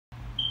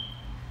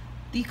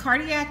The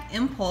cardiac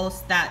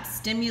impulse that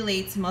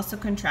stimulates muscle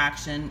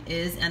contraction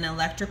is an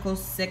electrical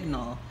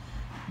signal.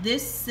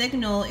 This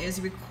signal is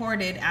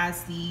recorded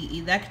as the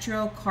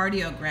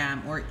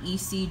electrocardiogram or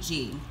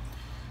ECG.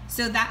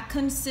 So that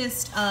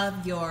consists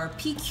of your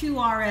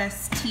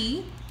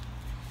PQRST.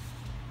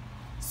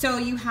 So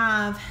you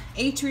have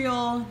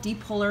atrial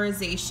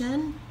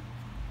depolarization,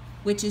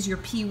 which is your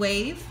P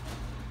wave.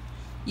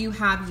 You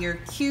have your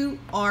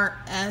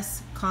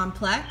QRS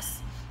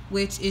complex,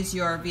 which is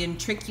your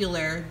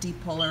ventricular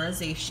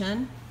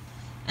depolarization.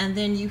 And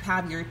then you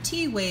have your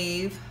T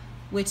wave,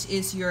 which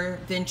is your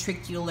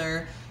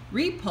ventricular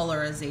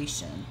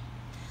repolarization.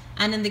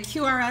 And in the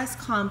QRS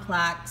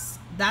complex,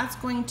 that's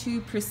going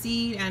to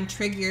proceed and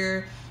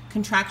trigger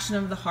contraction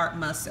of the heart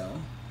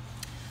muscle.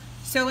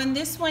 So in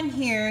this one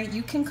here,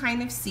 you can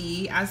kind of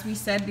see, as we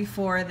said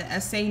before, the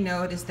SA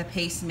node is the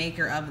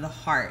pacemaker of the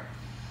heart.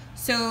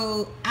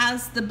 So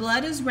as the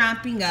blood is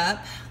ramping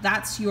up,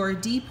 that's your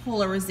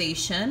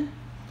depolarization.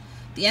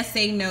 The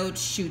SA node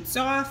shoots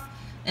off,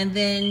 and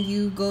then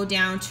you go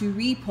down to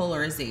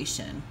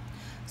repolarization.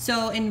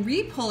 So in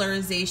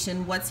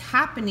repolarization, what's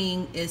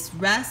happening is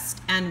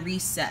rest and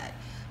reset.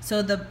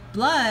 So the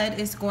blood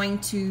is going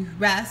to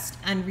rest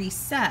and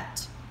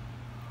reset.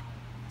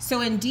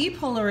 So in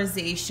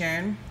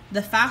depolarization,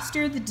 the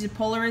faster the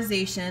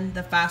depolarization,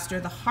 the faster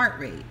the heart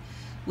rate,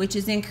 which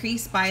is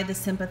increased by the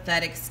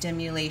sympathetic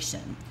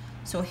stimulation.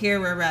 So here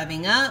we're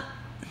revving up,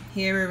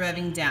 here we're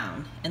revving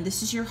down, and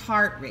this is your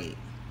heart rate.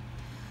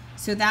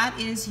 So that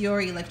is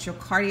your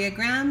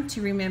electrocardiogram.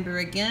 To remember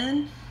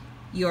again,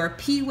 your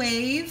P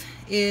wave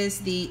is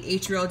the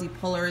atrial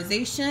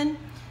depolarization,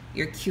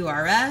 your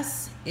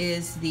QRS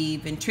is the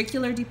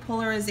ventricular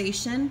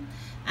depolarization,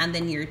 and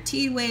then your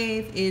T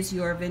wave is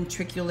your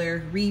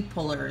ventricular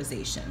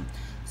repolarization.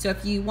 So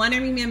if you want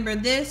to remember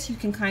this, you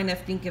can kind of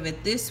think of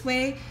it this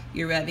way.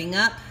 You're revving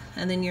up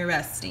and then you're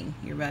resting.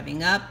 You're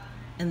revving up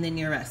and then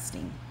you're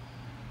resting.